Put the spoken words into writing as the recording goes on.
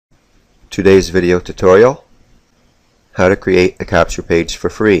Today's video tutorial: how to create a capture page for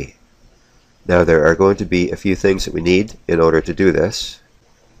free. Now there are going to be a few things that we need in order to do this.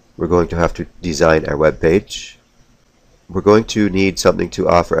 We're going to have to design our web page. We're going to need something to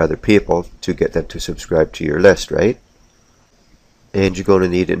offer other people to get them to subscribe to your list, right? And you're going to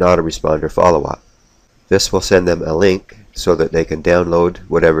need an autoresponder follow-up. This will send them a link so that they can download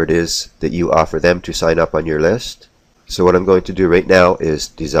whatever it is that you offer them to sign up on your list. So what I'm going to do right now is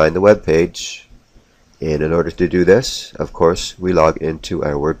design the web page, and in order to do this, of course, we log into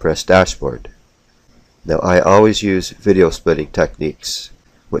our WordPress dashboard. Now I always use video splitting techniques.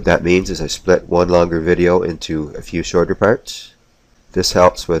 What that means is I split one longer video into a few shorter parts. This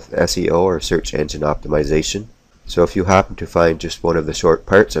helps with SEO or search engine optimization. So if you happen to find just one of the short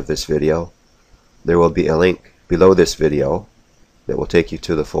parts of this video, there will be a link below this video that will take you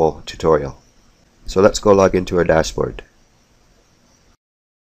to the full tutorial. So let's go log into our dashboard.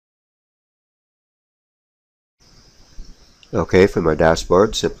 Okay, from our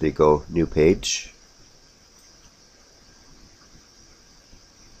dashboard, simply go New Page.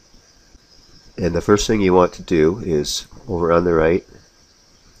 And the first thing you want to do is, over on the right,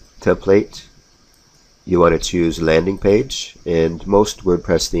 Template. You want to choose Landing Page, and most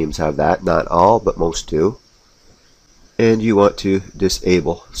WordPress themes have that. Not all, but most do. And you want to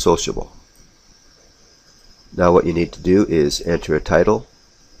disable Sociable. Now what you need to do is enter a title,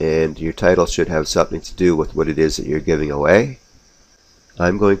 and your title should have something to do with what it is that you're giving away.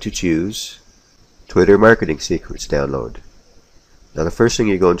 I'm going to choose Twitter Marketing Secrets Download. Now the first thing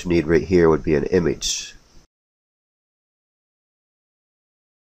you're going to need right here would be an image.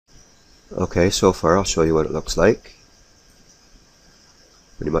 Okay, so far I'll show you what it looks like.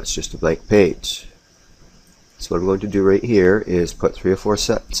 Pretty much just a blank page. So what I'm going to do right here is put 3 or 4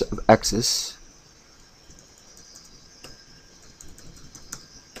 sets of X's.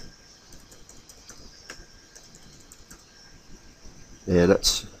 And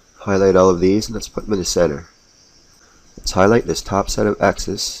let's highlight all of these and let's put them in the center. Let's highlight this top set of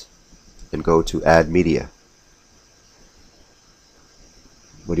X's and go to Add Media.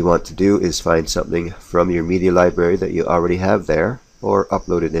 What you want to do is find something from your media library that you already have there, or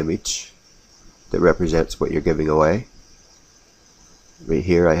upload an image that represents what you're giving away. Right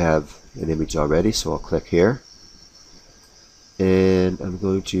here I have an image already, so I'll click here. And I'm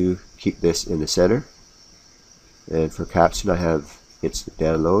going to keep this in the center. And for caption I have instant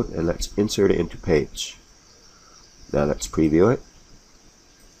download, and let's insert it into page. Now let's preview it.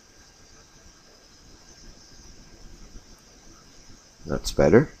 That's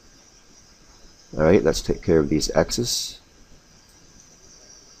better. Alright, let's take care of these X's.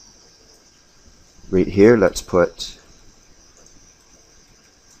 Right here, let's put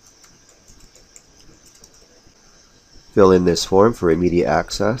fill in this form for immediate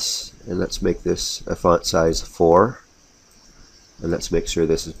access, and let's make this a font size 4. And let's make sure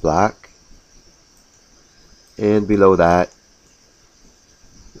this is black. And below that,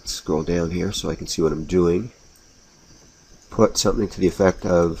 let's scroll down here so I can see what I'm doing. Put something to the effect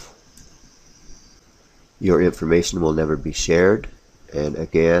of, your information will never be shared. And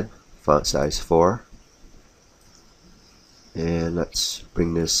again, font size 4. And let's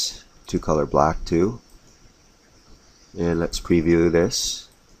bring this to color black too. And let's preview this.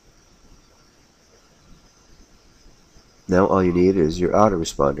 Now all you need is your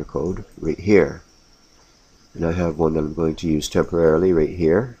autoresponder code right here. And I have one that I'm going to use temporarily right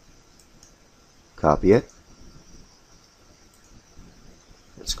here. Copy it.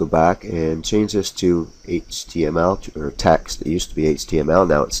 Let's go back and change this to HTML or text. It used to be HTML,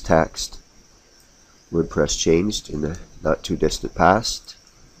 now it's text. WordPress changed in the not too distant past.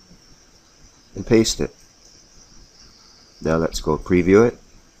 And paste it. Now let's go preview it.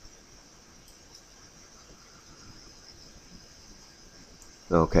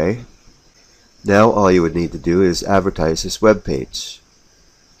 Okay. Now all you would need to do is advertise this web page.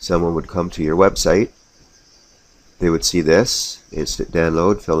 Someone would come to your website. They would see this, instant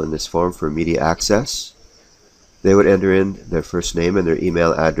download, fill in this form for immediate access. They would enter in their first name and their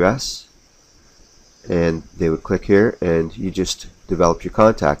email address. And they would click here, and you just develop your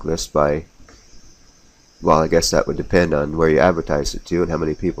contact list by, well, I guess that would depend on where you advertise it to and how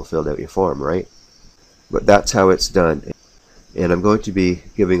many people filled out your form, right? But that's how it's done. And I'm going to be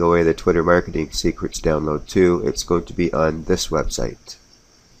giving away the Twitter Marketing Secrets download too. It's going to be on this website.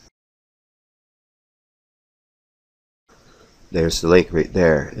 There's the link right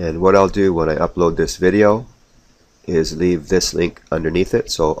there. And what I'll do when I upload this video is leave this link underneath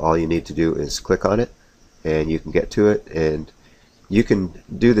it. So all you need to do is click on it and you can get to it. And you can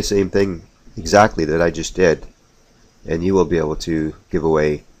do the same thing exactly that I just did. And you will be able to give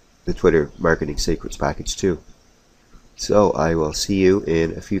away the Twitter Marketing Secrets package too. So I will see you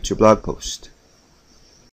in a future blog post.